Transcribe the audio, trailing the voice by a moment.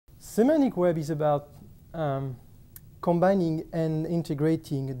Semantic web is about combining and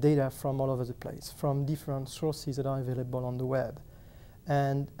integrating data from all over the place, from different sources that are available on the web.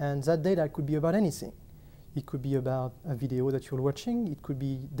 And that data could be about anything. It could be about a video that you're watching. It could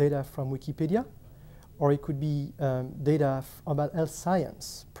be data from Wikipedia, or it could be data about health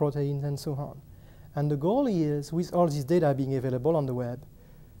science, proteins, and so on. And the goal is, with all this data being available on the web,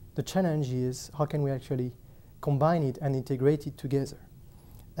 the challenge is how can we actually combine it and integrate it together.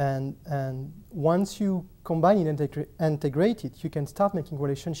 And once you combine it and integrate it, you can start making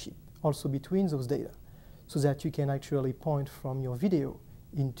relationship also between those data, so that you can actually point from your video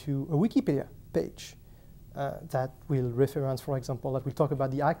into a Wikipedia page that will reference, for example, that will talk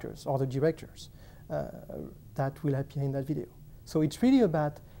about the actors or the directors that will appear in that video. So it's really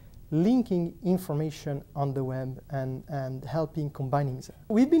about linking information on the web and helping combining them.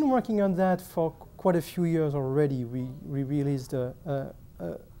 We've been working on that for quite a few years already. We released a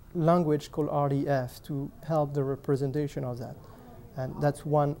language called RDF to help the representation of that. And that's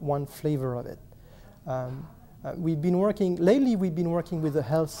one flavor of it. Lately we've been working with the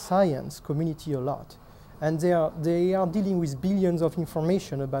health science community a lot. And they are dealing with billions of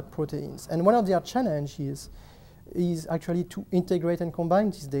information about proteins. And one of their challenges is actually to integrate and combine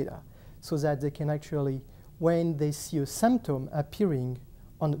this data so that they can actually, when they see a symptom appearing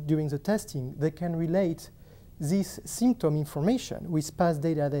during the testing, they can relate this symptom information with past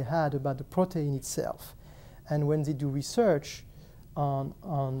data they had about the protein itself. And when they do research on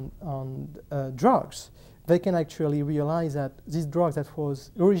drugs, they can actually realize that this drug that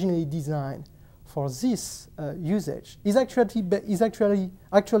was originally designed for this usage is actually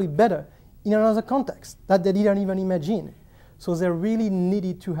better in another context that they didn't even imagine. So they really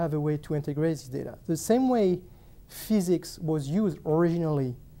needed to have a way to integrate this data. The same way physics was used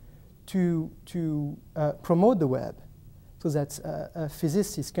originally to promote the web, so that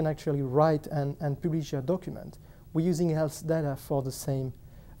physicists can actually write and publish a document. We're using health data for the same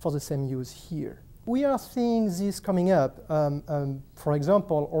use here. We are seeing this coming up. For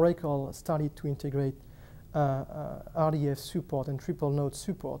example, Oracle started to integrate RDF support and triple node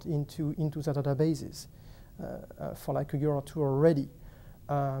support into their databases for like a year or two already.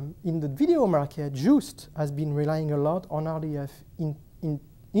 In the video market, Joost has been relying a lot on RDF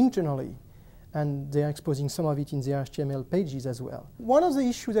internally, and they're exposing some of it in their HTML pages as well. One of the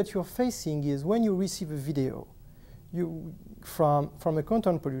issues that you're facing is when you receive a video from a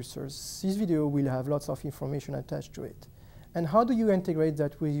content producer, this video will have lots of information attached to it. And how do you integrate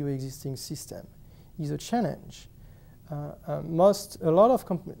that with your existing system is a challenge. What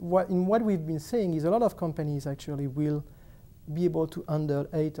we've been saying is a lot of companies actually will be able to handle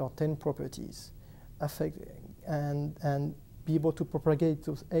 8 or 10 properties and be able to propagate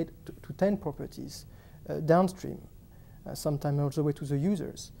those 8 to 10 properties downstream, sometimes all the way to the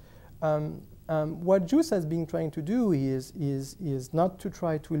users. What Joost has been trying to do is not to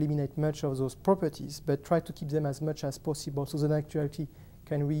try to eliminate much of those properties, but try to keep them as much as possible so that actually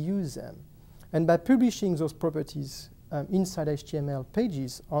can reuse them. And by publishing those properties inside HTML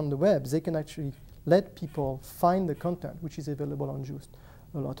pages on the web, they can actually let people find the content which is available on Joost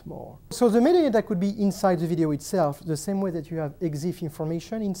a lot more. So the metadata could be inside the video itself, the same way that you have EXIF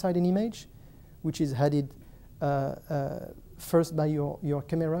information inside an image, which is added first by your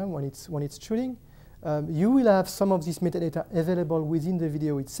camera when it's shooting. You will have some of this metadata available within the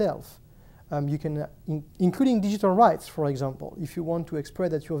video itself. You can, including digital rights, for example, if you want to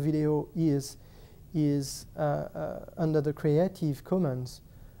express that your video is under the Creative Commons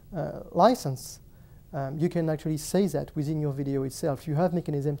license, you can actually say that within your video itself. You have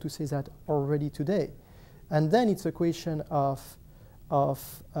mechanism to say that already today. And then it's a question of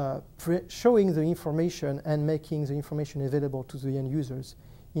showing the information and making the information available to the end users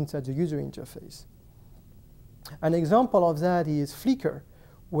inside the user interface. An example of that is Flickr,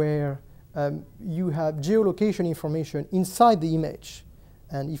 where you have geolocation information inside the image.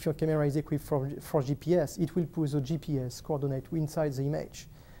 And if your camera is equipped for GPS, it will put the GPS coordinate inside the image.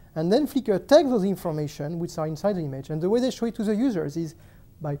 And then Flickr takes those information which are inside the image, and the way they show it to the users is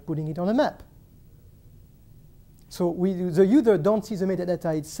by putting it on a map. So the user don't see the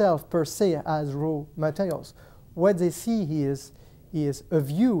metadata itself per se as raw materials. What they see is a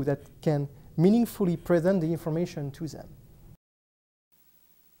view that can meaningfully present the information to them.